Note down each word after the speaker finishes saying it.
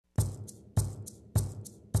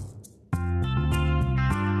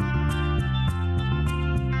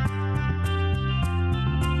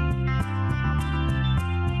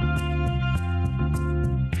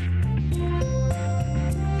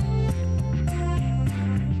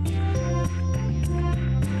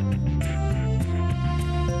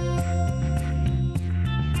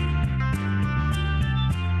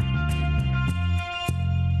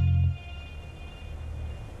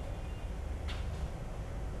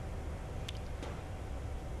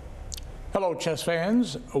Hello, chess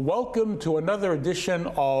fans. Welcome to another edition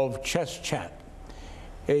of Chess Chat,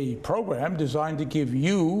 a program designed to give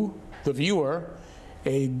you, the viewer,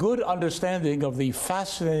 a good understanding of the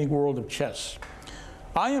fascinating world of chess.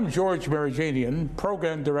 I am George Merijanian,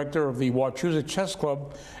 Program Director of the Wachusett Chess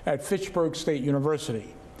Club at Fitchburg State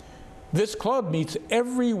University. This club meets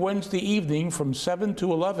every Wednesday evening from 7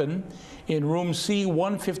 to 11 in room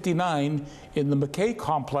C159 in the McKay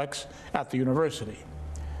complex at the university.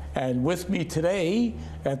 And with me today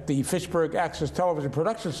at the Fitchburg Access Television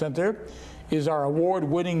Production Center is our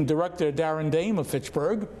award-winning director, Darren Dame of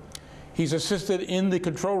Fitchburg. He's assisted in the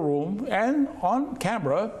control room and on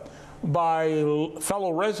camera by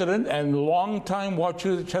fellow resident and longtime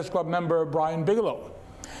Wachusett Chess Club member, Brian Bigelow.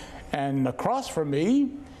 And across from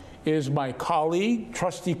me is my colleague,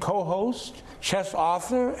 trusty co-host, chess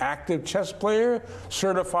author, active chess player,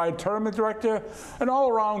 certified tournament director, an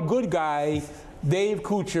all-around good guy, Dave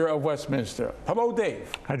Couture of Westminster. Hello,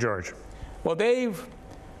 Dave. Hi, George. Well, Dave,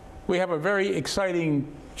 we have a very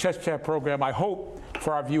exciting Chess Chat program, I hope,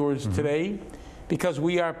 for our viewers today, because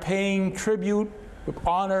we are paying tribute with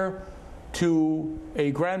honor to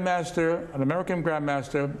a grandmaster, an American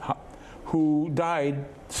grandmaster, who died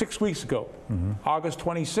 6 weeks ago, August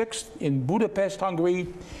 26th, in Budapest, Hungary.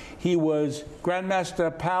 He was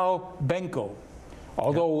Grandmaster Pál Benko,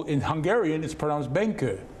 although in Hungarian it's pronounced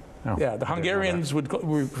Benko. Oh, yeah, the Hungarians would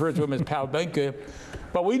refer to him as Pál Benko,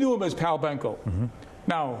 but we knew him as Pál Benko.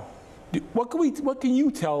 Now, what can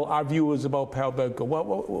you tell our viewers about Pál Benko?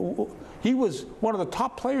 Well, he was one of the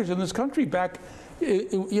top players in this country back,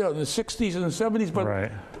 in the 60s and the 70s.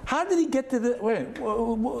 But how did he get to the? Wait, a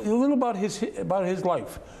little about his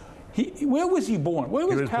life. Where was he born? Where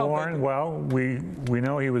was Pál Benko? Well, we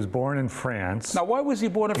know he was born in France. Now, why was he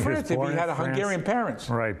born in France if he had Hungarian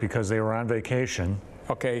parents? Right, because they were on vacation.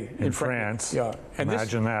 Okay, in France. Yeah, and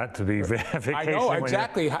imagine that, to be vacation. I know,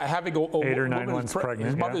 exactly. Having 8 or 9 months pregnant.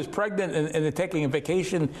 His mother's pregnant, and they're taking a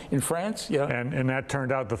vacation in France. Yeah, and that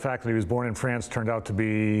turned out, the fact that he was born in France turned out to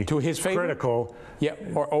be his critical. Yeah,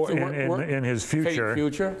 in his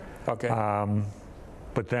future. Okay.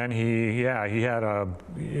 But then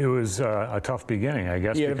it was a tough beginning, I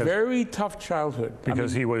guess. He had a very tough childhood.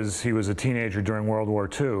 Because he was a teenager during World War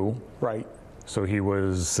II. Right. So he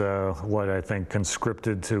was, what I think,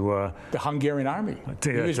 conscripted to the Hungarian army.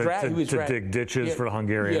 To dig ditches for the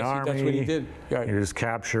Hungarian army. That's what he did. Yeah. He was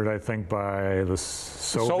captured, I think, by the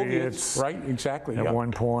Soviets. Right, exactly. At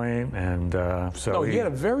one point, and so. No, he had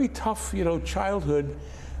a very tough, childhood.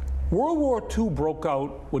 World War II broke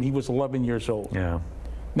out when he was 11 years old. Yeah.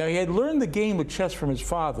 Now, he had learned the game of chess from his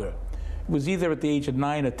father. It was either at the age of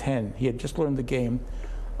 9 or 10. He had just learned the game.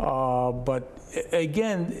 But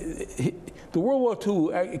again, the World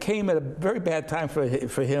War II came at a very bad time for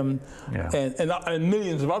him, and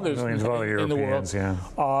millions of others in the world. Yeah.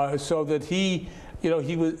 So that he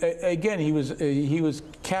was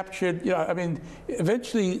captured.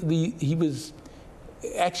 Eventually he was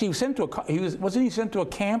sent to wasn't he sent to a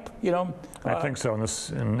camp? I think so. In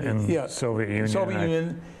the Soviet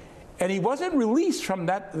Union. And he wasn't released from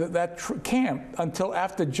that camp until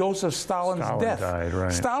after Joseph Stalin's death. Died,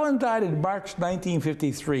 right. Stalin died in March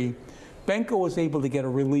 1953. Benko was able to get a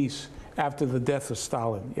release after the death of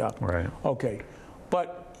Stalin. Yeah. Right. Okay.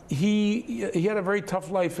 But he had a very tough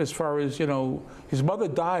life as far as, his mother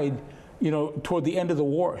died, toward the end of the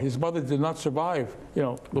war. His mother did not survive,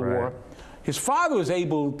 the war. His father was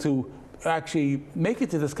able to actually make it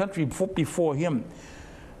to this country before him.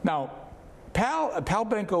 Now, Pál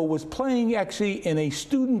Benko was playing actually in a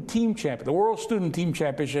student team championship, the World Student Team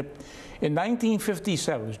Championship in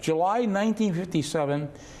 1957. It was July 1957.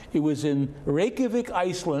 It was in Reykjavik,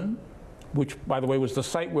 Iceland, which, by the way, was the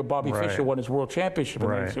site where Bobby Fischer won his World Championship in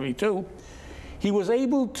 1972. He was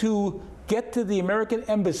able to get to the American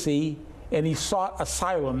Embassy, and he sought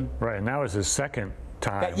asylum. Right, and that was his second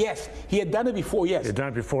time. Yes, he had done it before, yes. He had done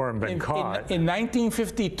it before and been caught. In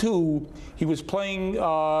 1952, he was playing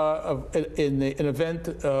in an event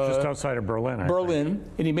just outside of Berlin. Berlin,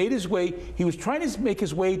 and he made his way. He was trying to make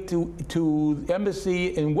his way to the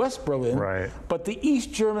embassy in West Berlin, but the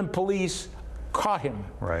East German police caught him,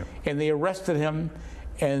 and they arrested him.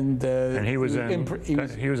 And he was in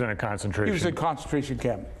a concentration. He was in a concentration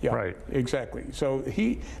camp. Yeah, right. Exactly. So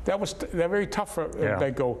that was very tough for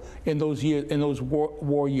Benko in those years, in those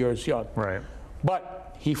war years. Yeah. Right.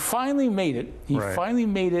 But he finally made it. He finally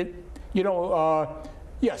made it.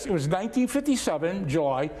 Yes, it was 1957,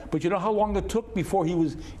 July, but you know how long it took before he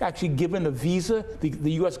was actually given a visa?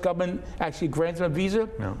 The U.S. government actually granted him a visa?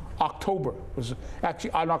 No. October. It was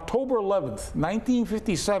actually on October 11th,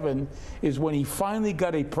 1957 is when he finally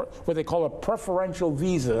got what they call a preferential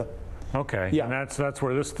visa Okay. Yeah. And that's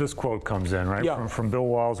where this quote comes in, right? Yeah. From Bill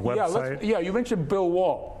Wall's website. Yeah, you mentioned Bill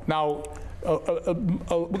Wall. Now, we're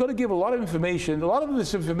going to give a lot of information. A lot of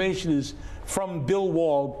this information is from Bill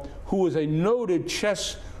Wall, who is a noted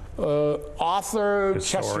chess author,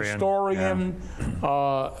 chess historian.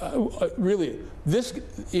 Yeah. Really,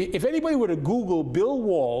 if anybody were to Google Bill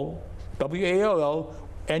Wall, W-A-L-L,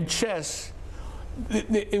 and chess,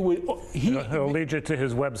 it'll lead you to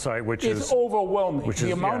his website, which is overwhelming.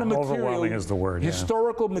 The amount of material, overwhelming is the word.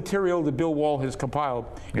 Historical material that Bill Wall has compiled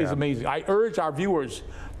is amazing. I urge our viewers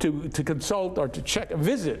to consult or to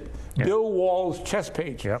visit Bill Wall's chess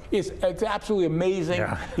page. It's absolutely amazing.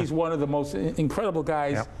 He's one of the most incredible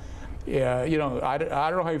guys. Yeah, you know, I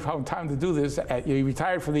don't know how you found time to do this. He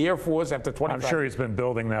retired from the Air Force after 25. I'm sure he's been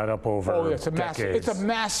building that up over decades. It's a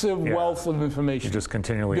massive wealth of information. He just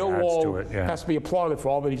continually Bill adds Wall to it. Has to be applauded for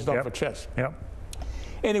all that he's done for chess.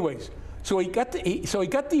 Anyways, so he got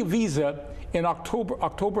the visa in October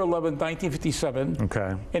 11, 1957.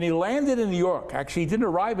 Okay. And he landed in New York. Actually, he didn't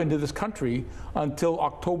arrive into this country until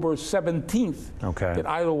October 17th. Okay. At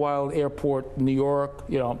Idlewild Airport, New York.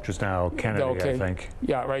 You know. Just now Kennedy, I think.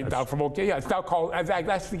 Yeah, right. Down from yeah, it's now called.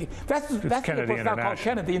 That's Kennedy now called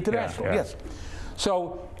Kennedy International. Yes.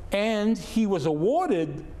 So, and he was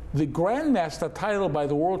awarded the Grandmaster title by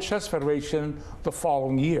the World Chess Federation the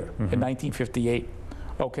following year in 1958.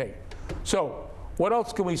 Okay. So, what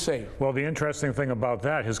else can we say? Well, the interesting thing about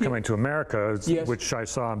that, his coming to America, which I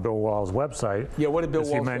saw on Bill Wall's website. Yeah, what did Bill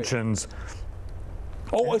Wall say? He mentions.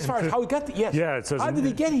 Oh, as far as how he got Yeah, it says. How did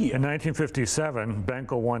he get here? In 1957,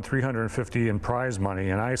 Benko won $350 in prize money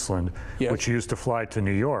in Iceland, which he used to fly to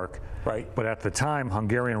New York. Right. But at the time,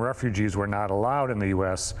 Hungarian refugees were not allowed in the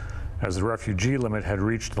U.S., as the refugee limit had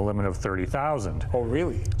reached the limit of 30,000. Oh,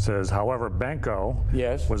 really? It says, however, Benko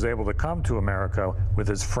was able to come to America with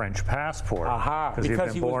his French passport.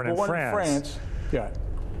 Because he was born in France. Yeah.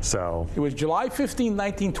 So it was July 15,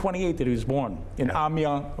 1928 that he was born in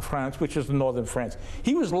Amiens, France, which is northern France.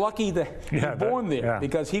 He was lucky to be born there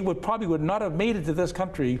because he probably would not have made it to this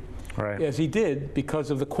country as he did because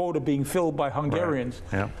of the quota being filled by Hungarians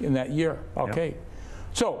in that year. Okay.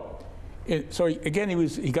 So again,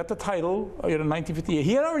 he got the title in 1958.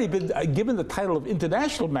 He had already been given the title of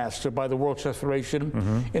International Master by the World Chess Federation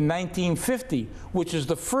in 1950, which is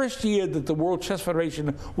the first year that the World Chess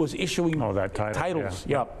Federation was issuing titles.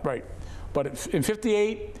 Yeah, right. But in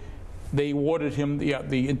 '58, they awarded him the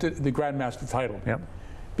Grandmaster title.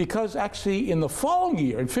 Because actually, in the following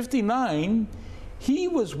year, in '59, he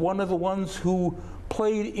was one of the ones who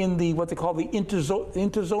played in what they call the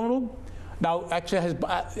interzonal. Now, actually,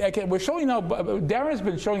 we're showing now. Darren's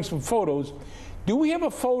been showing some photos. Do we have a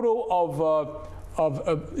photo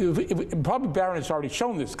probably Darren has already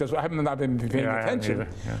shown this because I haven't been paying attention.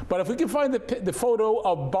 But if we can find the photo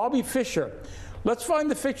of Bobby Fischer, let's find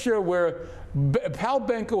the picture where Pal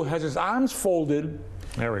Benko has his arms folded.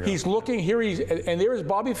 There we go. He's looking here. And there is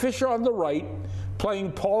Bobby Fischer on the right,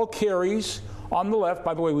 playing Paul Carey's on the left.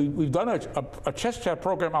 By the way, we've done a chess chat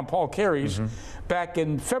program on Paul Carey's. Back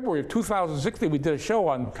in February of 2016, we did a show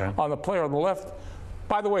on the player on the left.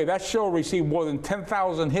 By the way, that show received more than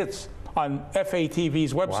 10,000 hits on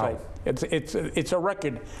FATV's website. Wow. It's a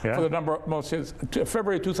record for the number of most hits,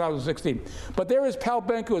 February 2016. But there is Pal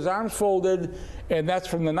Benko, his arms folded, and that's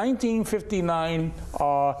from the 1959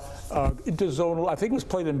 interzonal. I think it was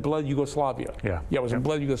played in Bled, Yugoslavia. It was in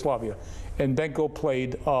Bled, Yugoslavia. And Benko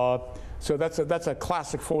played, so that's a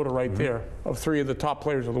classic photo right there of three of the top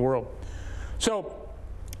players of the world. So,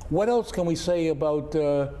 what else can we say about?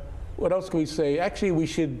 What else can we say? Actually, we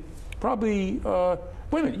should probably wait a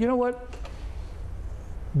minute. You know what?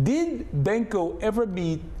 Did Benko ever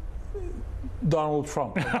meet Donald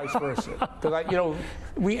Trump, or vice versa? Because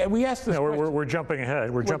we asked this. No, we're jumping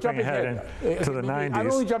ahead. We're jumping ahead to the 90s.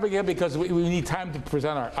 I'm only jumping ahead because we need time to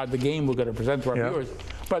present the game we're going to present to our viewers.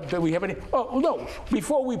 But do we have any? Oh no!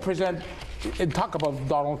 Before we present and talk about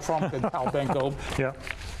Donald Trump and Pal Benko,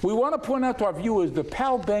 we want to point out to our viewers that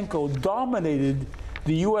Pal Benko dominated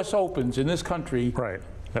the U.S. Opens in this country. Right.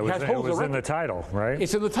 It was in the title, right?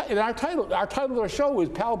 It's in our title. Our title of our show is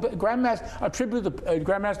Grandmaster, a tribute to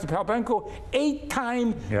Grandmaster Pal Benko,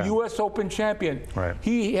 8-time U.S. Open champion. Right.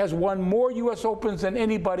 He has won more U.S. Opens than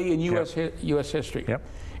anybody in U.S. history.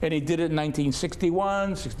 And he did it in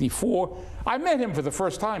 1961, 64. I met him for the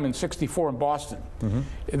first time in '64 in Boston.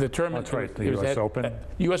 In the tournament. That's right, the U.S. Open.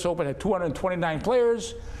 U.S. Open had 229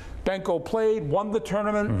 players. Benko played, won the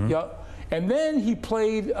tournament. And then he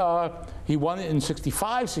played, he won it in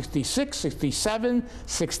 65, 66, 67,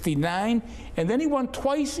 69, and then he won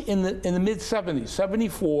twice in the mid-70s,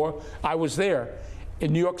 74, I was there.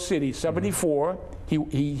 in New York City, 74.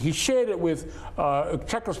 He shared it with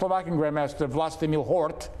Czechoslovakian Grandmaster Vlastimil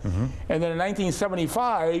Hort. And then in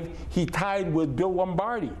 1975, he tied with Bill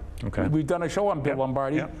Lombardi. Okay. We've done a show on Bill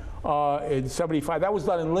Lombardi in 75. That was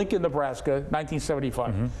done in Lincoln, Nebraska,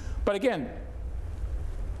 1975. But again,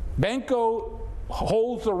 Benko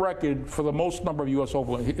holds the record for the most number of U.S.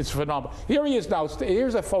 Open. It's phenomenal. Here he is now.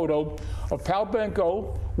 Here's a photo of Pal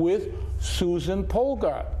Benko with Susan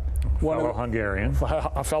Polgar.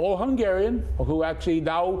 A fellow Hungarian who actually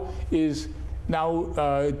now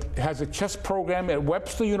has a chess program at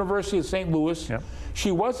Webster University in St. Louis. Yep.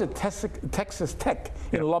 She was at Texas Tech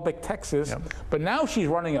in Lubbock, Texas, but now she's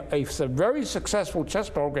running a very successful chess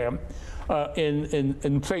program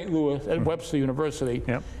in St. Louis at Webster University.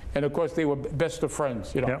 Yep. And of course, they were best of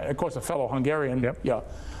friends. You know, and of course, a fellow Hungarian.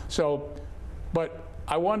 Yep. So, but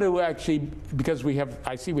I want to actually, because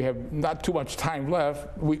I see we have not too much time left.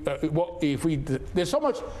 There's so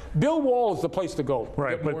much. Bill Wall is the place to go.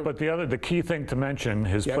 Right, but the key thing to mention,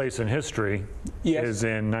 his place in history, is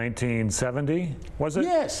in 1970. Was it?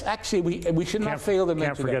 Yes, actually, we should not fail to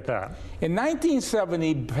mention Can't forget that. In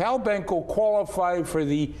 1970, Pal Benko qualified for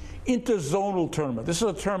the interzonal tournament. This is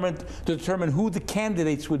a tournament to determine who the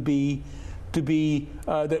candidates would be to be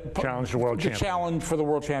challenge the world champion. Challenge for the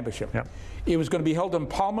world championship. Yep. It was going to be held in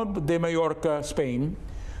Palma de Mallorca, Spain.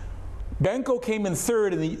 Benko came in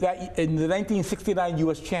third in the 1969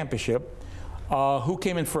 U.S. Championship. Who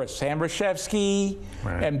came in first? Sam Reshevsky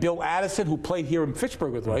and Bill Addison, who played here in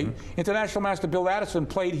Fitchburg with me. International Master Bill Addison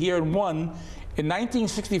played here and won in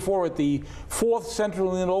 1964 at the 4th Central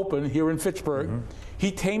Indian Open here in Fitchburg.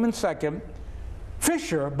 He came in second.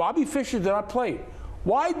 Bobby Fischer did not play.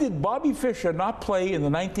 Why did Bobby Fischer not play in the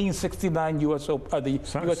 1969 U.S.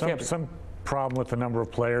 Championship? Some problem with the number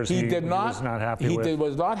of players he was not happy with. He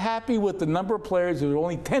was not happy with the number of players. There were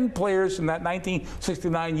only 10 players in that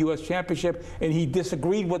 1969 U.S. Championship, and he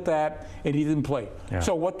disagreed with that, and he didn't play.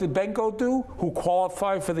 So what did Benko do, who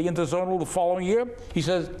qualified for the interzonal the following year? He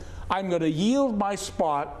says, I'm going to yield my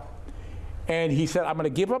spot, and he said, I'm going to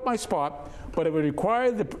give up my spot, but it would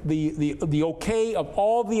require the okay of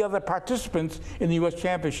all the other participants in the U.S.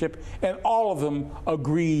 Championship, and all of them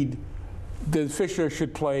agreed that Fischer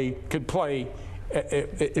could play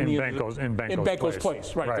in Benko's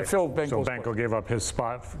place. Right. To fill Benko's so Benko gave up his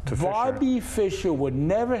spot to Fischer. Bobby Fischer would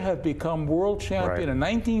never have become world champion in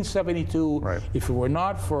 1972 if it were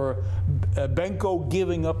not for Benko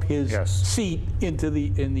giving up his seat in the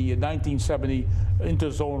 1970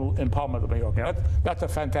 interzonal in Palma de Mallorca. That's a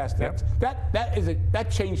fantastic. That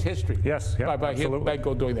changed history. By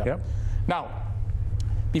Benko doing that. Now,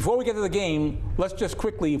 before we get to the game, let's just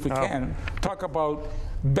quickly, if we can, talk about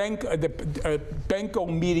Benko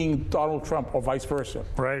meeting Donald Trump or vice versa.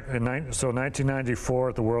 Right. So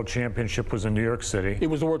 1994, the World Championship was in New York City. It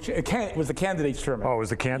was the candidates tournament. Oh, it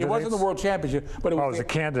was the candidates? It wasn't the World Championship, but it was the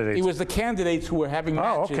candidates. It was the candidates who were having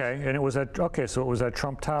matches. Oh, okay. And it was at so it was at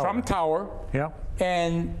Trump Tower. Trump Tower. Yeah.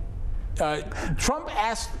 And Trump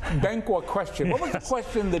asked Benko a question. What was the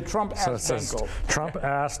question that Trump asked Benko? Trump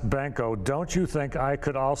asked Benko, don't you think I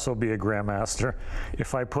could also be a grandmaster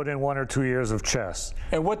if I put in 1 or 2 years of chess?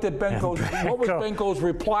 And what was Benko's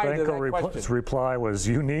reply to that question? His reply was,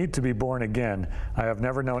 you need to be born again. I have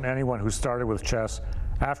never known anyone who started with chess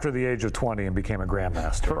after the age of 20 and became a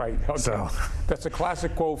grandmaster. Right. Okay. So that's a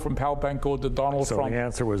classic quote from Pal Benko to Donald Trump. So the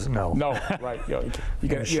answer was no. No. Right. You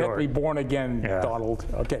have to be born again, Donald.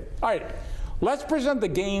 Okay. All right. Let's present the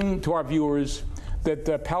game to our viewers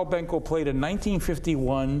that Pal Benko played in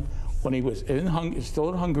 1951 when he was still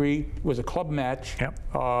in Hungary. It was a club match.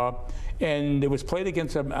 And it was played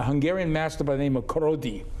against a Hungarian master by the name of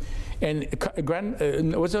Karodi. And he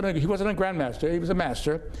wasn't a grandmaster. He was a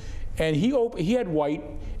master. And he had white.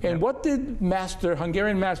 And what did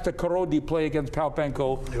Hungarian master Karodi play against Pal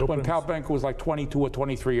Benko when Pal Benko was like 22 or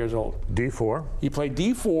 23 years old? D4. He played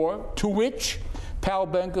D4, to which Pal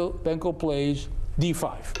Benko plays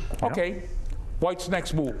D5. Okay. White's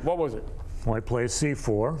next move. What was it? White plays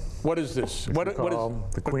C4. What is this? What is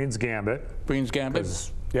the Queen's Gambit? Queen's Gambit.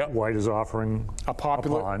 White is offering a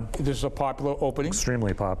pawn. This is a popular opening.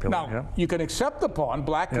 Extremely popular. Now, you can accept the pawn.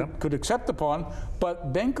 Black could accept the pawn,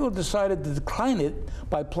 but Benko decided to decline it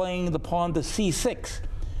by playing the pawn to C6.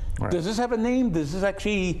 Right. Does this have a name? Does this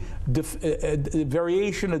actually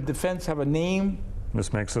variation of defense have a name?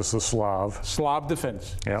 This makes us a Slav. Slav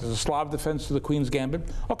defense. This is a Slav defense to the Queen's Gambit.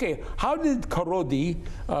 Okay, how did Karodi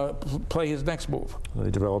play his next move? Well,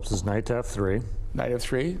 he develops his knight to F3. Knight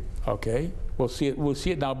F3. Okay, we'll see it. We'll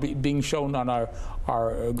see it now being shown on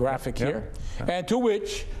our graphic here. And to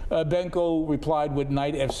which Benko replied with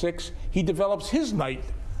knight F6. He develops his knight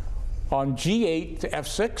on G8 to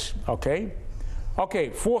F6, okay? Okay,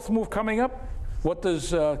 fourth move coming up. What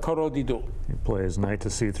does Karodi do? He plays knight to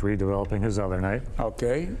C3, developing his other knight.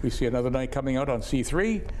 Okay, we see another knight coming out on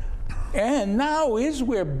C3. And now is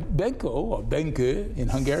where Benko, or Benko in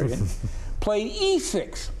Hungarian, played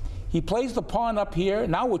E6. He plays the pawn up here,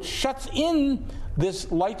 now which shuts in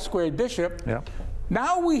this light squared bishop. Yep.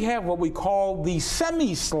 Now we have what we call the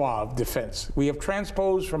semi-Slav defense. We have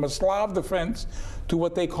transposed from a Slav defense to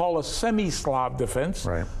what they call a semi-Slav defense.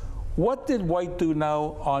 Right. What did White do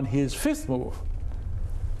now on his fifth move?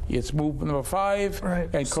 It's move number 5, right.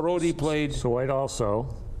 And Karodi played. So White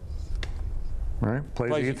also, right,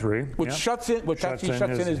 plays E3, which shuts in, shuts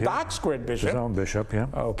in his dark squared bishop. His own bishop, yeah.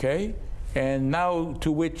 Okay, and now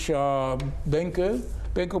to which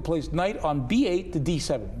Benko plays knight on B8 to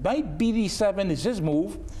D7. Knight BD7 is his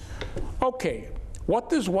move. Okay, what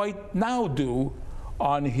does White now do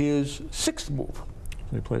on his sixth move?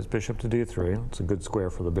 He plays bishop to D3. It's a good square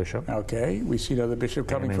for the bishop. Okay, we see another bishop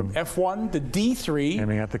coming from F1 to D3.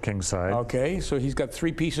 Aiming at the king side. Okay, so he's got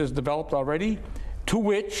 3 pieces developed already, to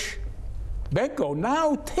which Benko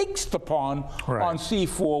now takes the pawn on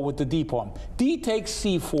C4 with the D pawn. D takes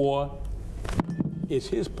C4 is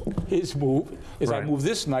his move, I move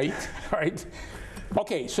this knight, right?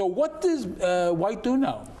 Okay, so what does White do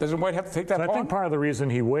now? Doesn't White have to take that pawn? I think part of the reason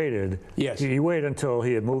he waited, he waited until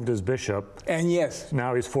he had moved his bishop. And yes.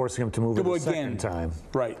 Now he's forcing him to move it a second time.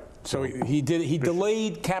 Right. So he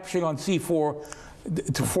delayed capturing on C4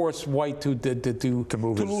 to force White to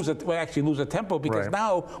lose a tempo, because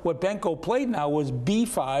now what Benko played now was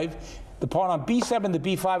B5. The pawn on B7 to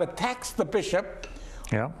B5 attacks the bishop.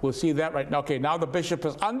 Yeah. We'll see that right now. Okay, now the bishop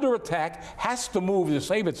is under attack, has to move to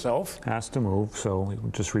save itself. Has to move, so he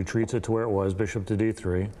just retreats it to where it was, bishop to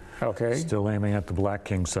D3. Okay. Still aiming at the black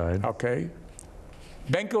king side. Okay.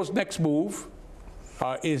 Benko's next move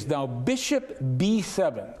is now bishop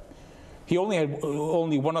B7. He only had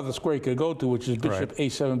one other square he could go to, which is bishop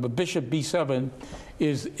A7, but bishop B7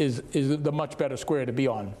 is the much better square to be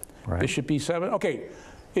on. Right. Bishop B7. Okay.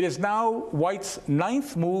 It is now White's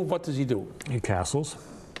ninth move. What does he do? He castles.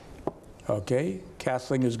 Okay,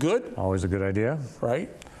 castling is good. Always a good idea. Right.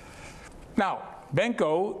 Now,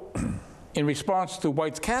 Benko, in response to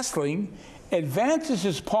White's castling, advances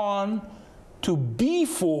his pawn to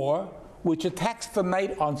B4, which attacks the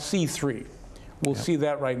knight on C3. We'll see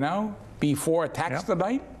that right now. B4 attacks the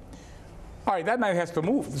knight. All right, that knight has to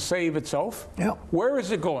move to save itself. Yep. Where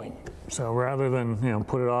is it going? So rather than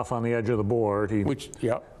put it off on the edge of the board, he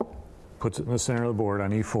puts it in the center of the board on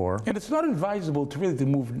E4. And it's not advisable to really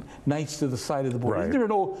move knights to the side of the board. Isn't there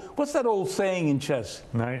an old, what's that old saying in chess?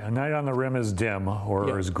 A knight on the rim is dim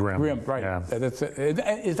or is grim. Grim, right. Yeah.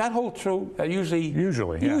 Is that whole true?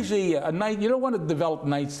 Usually a knight, you don't want to develop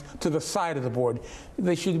knights to the side of the board.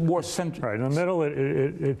 They should be more central. Right, in the middle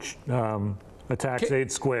it attacks 8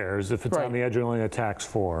 squares. If it's on the edge, it only attacks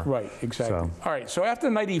 4. Right, exactly. So. All right, so after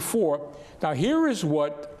knight E4, now here is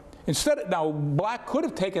what, now black could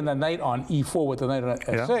have taken the knight on E4 with the knight on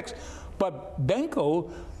F6, but Benko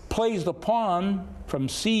plays the pawn from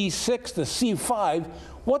C6 to C5.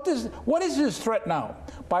 What is his threat now?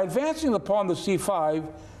 By advancing the pawn to C5,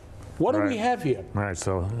 what do we have here? Right,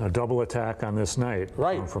 so a double attack on this knight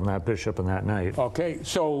from that bishop and that knight. Okay,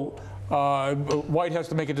 so White has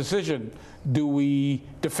to make a decision. Do we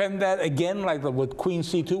defend that again, like what Queen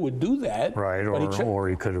C2 would do that? Right, or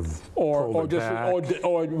he could have pulled it back.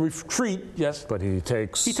 Or retreat, yes. But he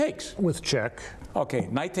takes. He takes. With check. Okay,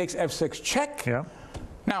 knight takes F6 check. Yeah.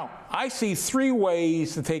 Now, I see 3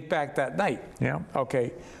 ways to take back that knight. Yeah.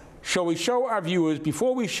 Okay. Shall we show our viewers,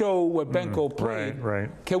 before we show what Benko played,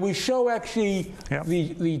 can we show actually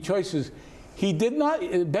the choices?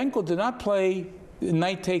 Benko did not play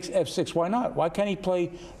knight takes F6. Why not? Why can't he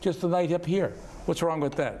play just the knight up here? What's wrong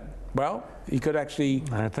with that? Well, he could actually...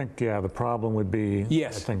 I think, the problem would be, I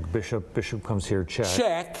think bishop comes here, check.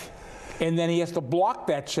 Check, and then he has to block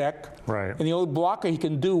that check. Right. And the only blocker he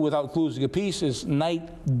can do without losing a piece is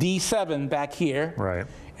knight D7 back here. Right.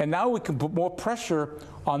 And now we can put more pressure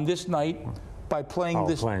on this knight by playing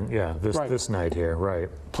this knight here, right.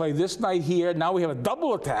 Play this knight here. Now we have a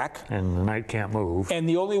double attack. And the knight can't move. And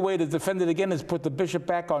the only way to defend it again is put the bishop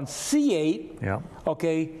back on C8. Yeah.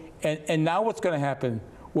 Okay. And now what's going to happen?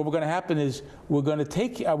 What we're going to happen is we're going to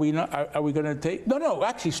take. Are we going to take? No.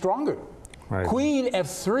 Actually, stronger. Right. Queen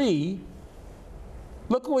F3.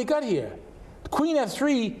 Look what we got here. Queen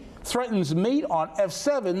F3 threatens mate on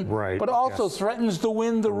F7, but also threatens to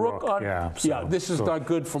win the rook on. This is not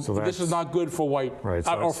good for this is not good for white,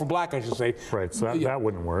 or for black, I should say. Right. So that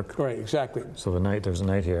wouldn't work. Right. Exactly. So there's a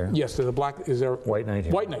knight here. Yes. There's a black. Is there white knight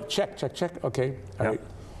here? White knight. Check. Okay. All right.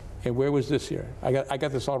 And where was this here? I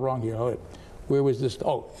got this all wrong here. Oh, where was this?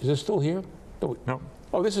 Oh, is this still here? No.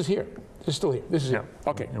 Oh, this is here. This is still here. This is here.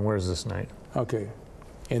 Okay. And where's this knight? Okay.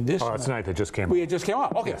 And this. Oh, that's the knight that just came out. It just came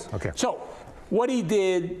out. Okay. Yes. Okay. So what he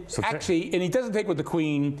did, actually, and he doesn't take with the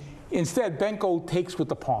queen. Instead, Benko takes with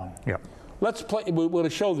the pawn. Yeah. Let's play. We're going to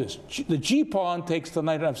show this. The G pawn takes the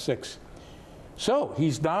knight on f6. So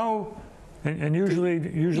he's now. And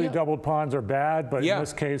usually doubled pawns are bad, but in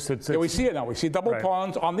this case, it's we see it now. We see double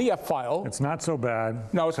pawns on the F file. It's not so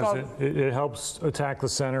bad. No, it's not. It helps attack the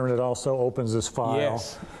center, and it also opens this file.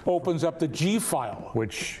 Yes, opens up the G file.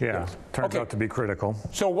 Which, turns out to be critical.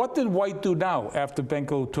 So what did White do now after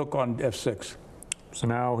Benko took on F6? So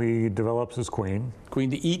now he develops his queen. Queen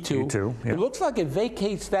to E2. E2, yeah. It looks like it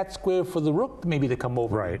vacates that square for the rook maybe to come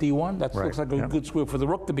over. Right. D1. That looks like a good square for the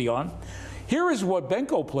rook to be on. Here is what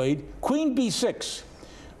Benko played. Queen B6.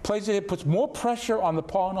 Plays it, puts more pressure on the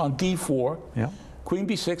pawn on D4. Yeah. Queen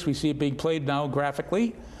B6, we see it being played now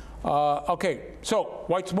graphically. Okay, so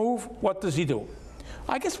White's move, what does he do?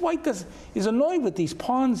 I guess White is annoyed with these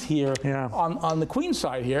pawns here on the queen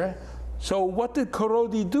side here. So what did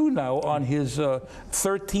Kurodi do now on his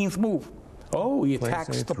 13th move? Oh, he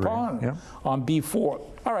attacks the pawn on B4.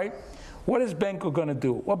 All right, what is Benko going to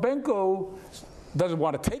do? Well, Benko doesn't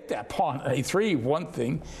want to take that pawn on A3, one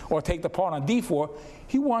thing, or take the pawn on D4.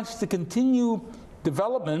 He wants to continue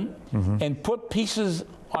development and put pieces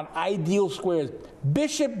on ideal squares.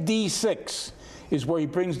 Bishop D6 is where he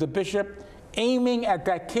brings the bishop, aiming at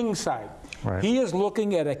that king side. Right. He is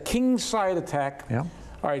looking at a king side attack. Yeah.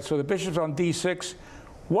 All right, so the bishop's on D6.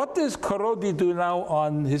 What does Kurodi do now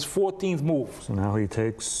on his 14th move? So now he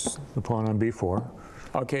takes the pawn on B4.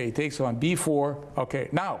 Okay, he takes on B4. Okay,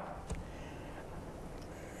 now,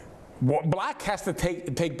 Black has to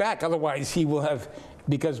take back, otherwise he will have,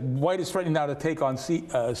 because White is threatening now to take on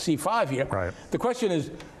C5 here. Right. The question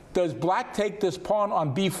is, does Black take this pawn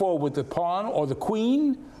on B4 with the pawn or the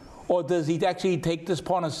queen, or does he actually take this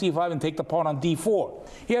pawn on C5 and take the pawn on D4?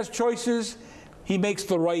 He has choices. He makes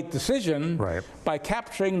the right decision by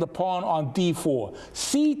capturing the pawn on D4.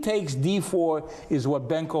 C takes D4 is what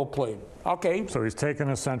Benko played. Okay. So he's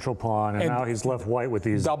taken a central pawn, and now he's left White with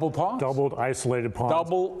these double pawns, doubled isolated pawns.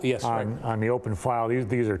 On the open file.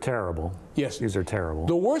 These are terrible. Yes, these are terrible.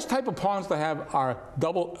 The worst type of pawns to have are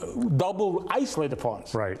double isolated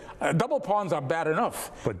pawns. Right. Double pawns are bad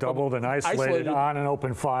enough. But doubled and isolated on an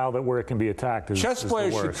open file where it can be attacked is chess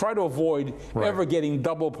players should try to avoid ever getting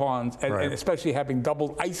double pawns, and especially having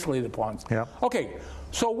double isolated pawns. Yeah. Okay.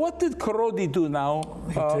 So what did Kurodi do now?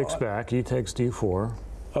 He takes back. He takes D4.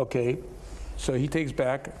 Okay, so he takes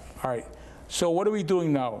back. All right, so what are we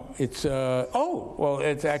doing now? It's, oh, well,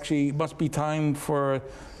 it's actually must be time for,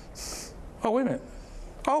 oh, wait a minute.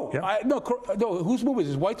 Oh, no, whose move is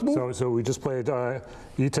this? White's move? So we just played,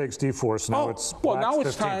 he takes D4, so now it's now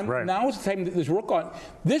it's 15th, time, now it's time that this rook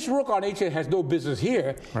on H8 has no business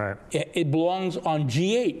here. Right. It belongs on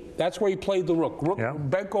G8. That's where he played the rook.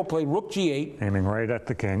 Benko played rook G8. Aiming right at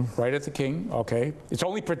the king. Right at the king, okay. It's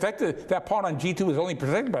only protected, that pawn on G2 is only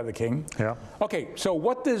protected by the king. Yeah. Okay, so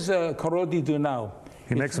what does Kurodi do now?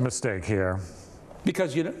 He makes a mistake here.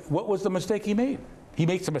 Because, what was the mistake he made? He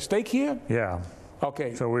makes a mistake here? Yeah.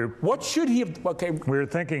 Okay. So what should he have? Okay. We were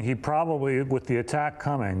thinking he probably, with the attack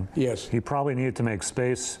coming, he probably needed to make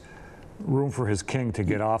room for his king to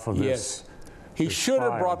get off of this. Yes. He should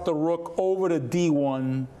have brought the rook over to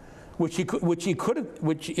D1, which the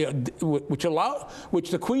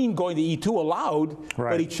queen going to E2 allowed,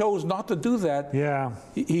 but he chose not to do that. Yeah.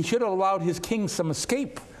 He should have allowed his king some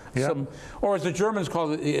escape. Or as the Germans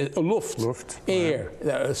call it, Luft, air,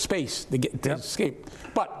 space to escape.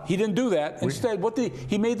 But he didn't do that. Instead,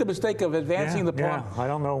 he made the mistake of advancing the pawn. I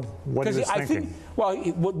don't know what he was thinking.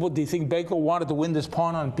 What do you think? Benko wanted to win this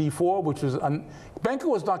pawn on B4, which was Benko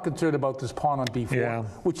was not concerned about this pawn on B4,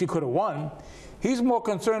 which he could have won. He's more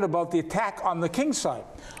concerned about the attack on the king side.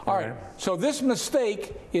 All right. So this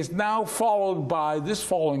mistake is now followed by this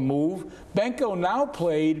following move. Benko now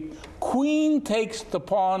played queen takes the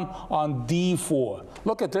pawn on D4.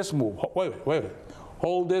 Look at this move. Wait.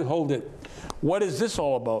 Hold it. What is this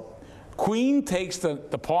all about? Queen takes the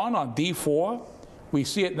pawn on D4. We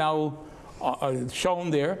see it now shown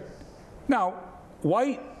there. Now,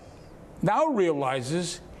 White now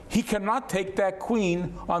realizes he cannot take that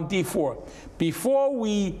queen on D4. Before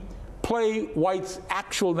we play White's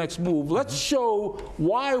actual next move, let's show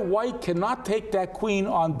why White cannot take that queen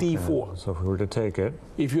on D4. Okay. So if we were to take it.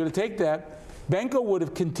 If you were to take that, Benko would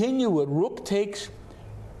have continued with rook takes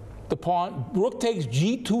the pawn, rook takes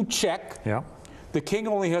G2 check. Yeah. The king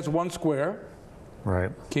only has one square.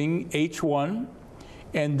 Right. King H1.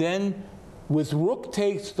 And then with rook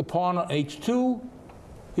takes the pawn on h2.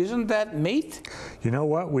 Isn't that mate? You know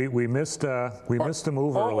what? We missed a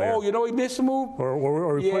move earlier. Oh, you know we missed a move?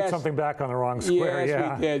 Or we put something back on the wrong square.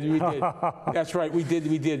 Yes, we did. That's right. We did.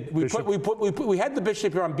 We had the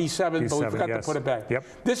bishop here on b7, but we forgot to put it back. Yep.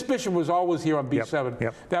 This bishop was always here on b7.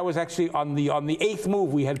 Yep. That was actually on the 8th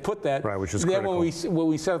move we had put that. Right, which is then critical. when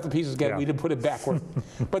we set up the pieces again, we didn't put it backward.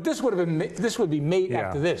 But this would be mate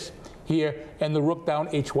after this here, and the rook down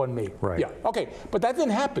h1 mate. Right. Yeah. Okay. But that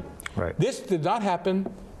didn't happen. Right. This did not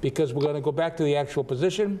happen because we're going to go back to the actual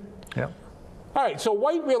position. Yeah. All right. So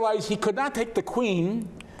White realized he could not take the queen.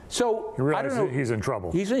 So he realized he's in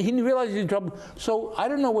trouble. He realized he's in trouble. So I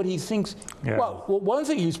don't know what he thinks. Yeah. Well, one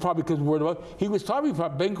thing he's probably worried about, he was probably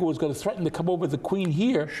thought Benko was going to threaten to come over the queen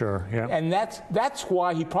here. Sure. Yeah. And that's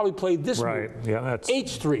why he probably played this move. Yeah. That's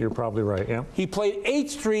h3. You're probably right. Yeah. He played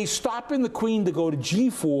h3, stopping the queen to go to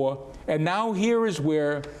g4, and now here is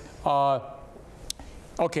where,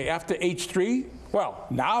 okay, after h3. Well,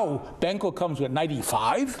 now Benko comes with knight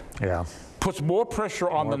e5. Yeah. Puts more pressure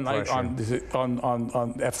on the knight on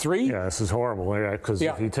f3. Yeah, this is horrible. Yeah, because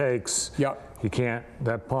if he takes, he can't.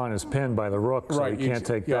 That pawn is pinned by the rook, so he can't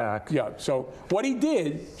take back. Yeah. So what he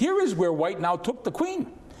did here is where White now took the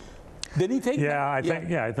queen. Did he take?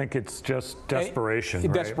 I think it's just desperation.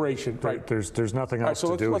 Right? Desperation, right? There's nothing else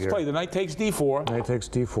to do here. Let's play. The knight takes d4. Knight takes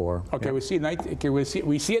d4. Okay, we see knight. Okay, we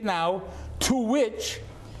see it now. To which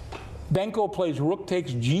Benko plays rook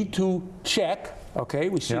takes g2 check. Okay,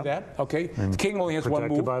 we see that. Okay, the king only has one move.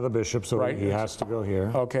 Protected by the bishop, so he has to go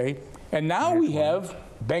here. Okay, and now we have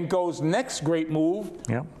Benko's next great move,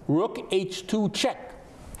 rook h2 check.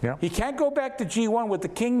 Yeah. He can't go back to g1 with the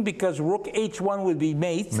king because rook h1 would be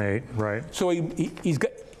mate. Mate, right. So he's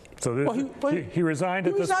got. So he resigned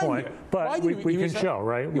at this point, but we can show,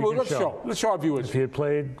 right? Let's show our viewers. If he had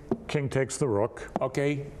played king takes the rook.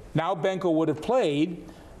 Okay, now Benko would have played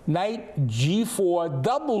knight g4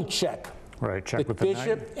 double check. Right, check with the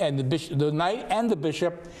bishop and the knight and the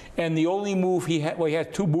bishop, and the only move he had. Well, he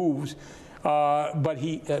had two moves, but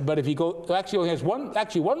if he actually only has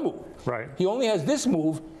one move. Right. He only has this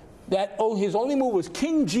move. His only move was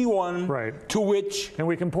king g1. Right. To which. And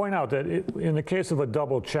we can point out that in the case of a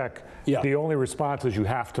double check, the only response is you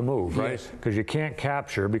have to move, right? Because you can't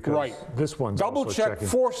capture because this one's double also check checking.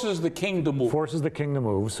 Forces the king to move. Forces the king to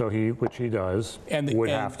move, so which he does, would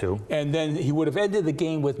have to. And then he would have ended the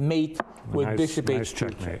game with mate with bishop h2.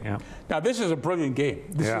 Checkmate, yeah. Now this is a brilliant game.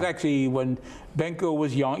 This is actually when Benko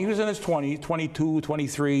was young. He was in his 20s, 22,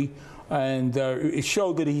 23. And it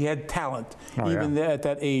showed that he had talent, even at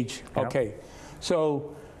that age. Yep. Okay,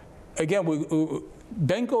 so again,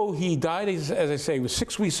 Benko, he died, as I say, it was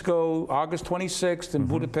 6 weeks ago, August 26th in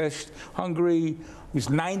Budapest, Hungary. He was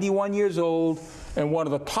 91 years old and one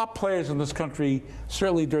of the top players in this country,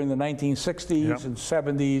 certainly during the 1960s and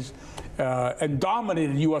 70s, and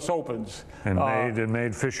dominated U.S. Opens. And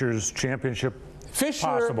made Fischer's championship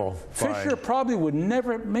possible. Fischer probably would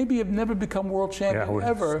maybe have never become world champion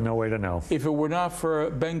ever. No way to know. If it were not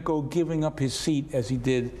for Benko giving up his seat as he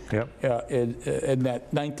did in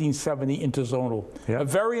that 1970 interzonal. A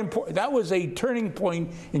very important. That was a turning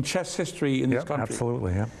point in chess history in this country.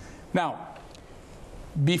 Absolutely. Yeah. Now,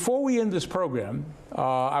 before we end this program,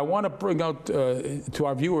 I want to bring out to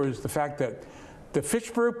our viewers the fact that the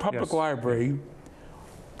Fitchburg Public Library.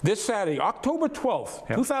 This Saturday, October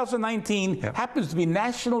 12th, 2019, happens to be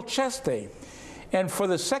National Chess Day. And for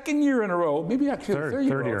the second year in a row, maybe actually the third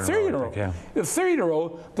year in a row, the third year in a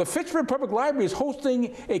row, the Fitchburg Public Library is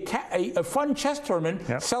hosting a fun chess tournament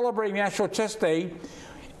celebrating National Chess Day.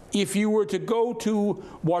 If you were to go to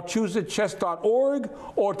wachusachess.org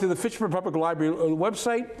or to the Fitchburg Public Library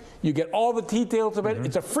website, you get all the details of it.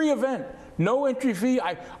 It's a free event, no entry fee.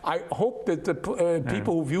 I hope that the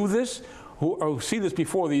people who view this, who see this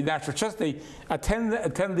before the National Chess Day, attend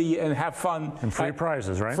and have fun. And free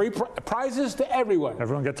prizes, right? Free prizes to everyone.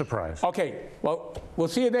 Everyone gets a prize. Okay, well, we'll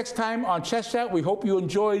see you next time on Chess Chat. We hope you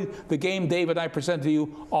enjoyed the game Dave and I present to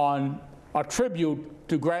you on a tribute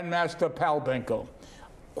to Grandmaster Pal Benko.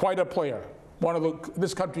 Quite a player, one of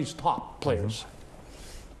this country's top players.